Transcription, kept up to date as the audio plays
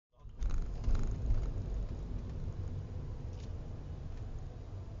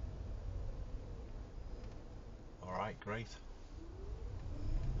Right, great.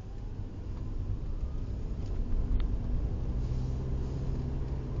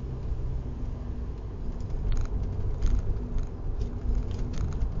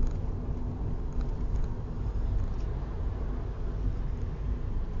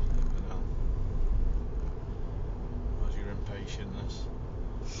 How's your impatientness?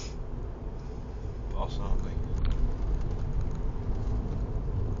 Boss, aren't they?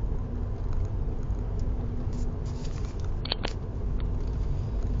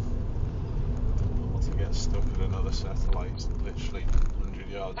 To get stuck at another satellite, literally 100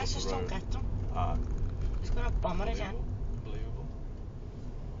 yards I up just the road. don't get them. He's going to bomb it again. Unbelievable.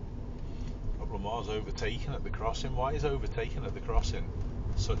 Problem was overtaking at the crossing. Why is overtaking at the crossing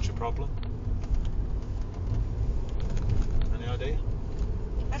such a problem? Any idea?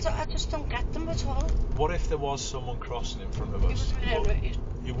 I just don't get them at all. What if there was someone crossing in front of us?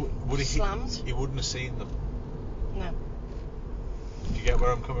 He wouldn't have seen them. No. Do you get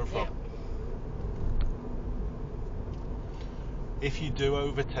where I'm coming from? Yeah. If you do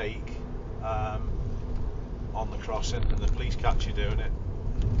overtake on the crossing and the police catch you doing it,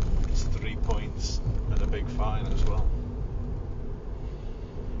 it's 3 points and a big fine as well.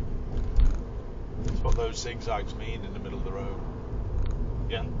 That's what those zigzags mean in the middle of the road.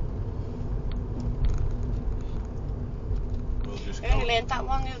 Yeah. We'll just I only learned that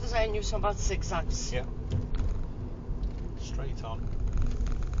one the other day. I knew something about zigzags. Yeah. Straight on.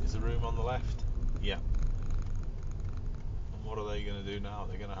 Is the room on the left? Yeah. And what are they going to do now?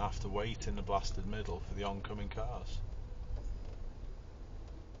 They're going to have to wait in the blasted middle for the oncoming cars.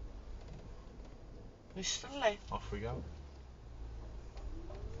 We're still late. Off we go.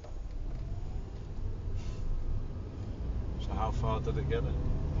 So how far did it get it?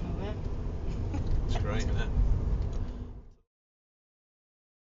 Nowhere. It's great, isn't it?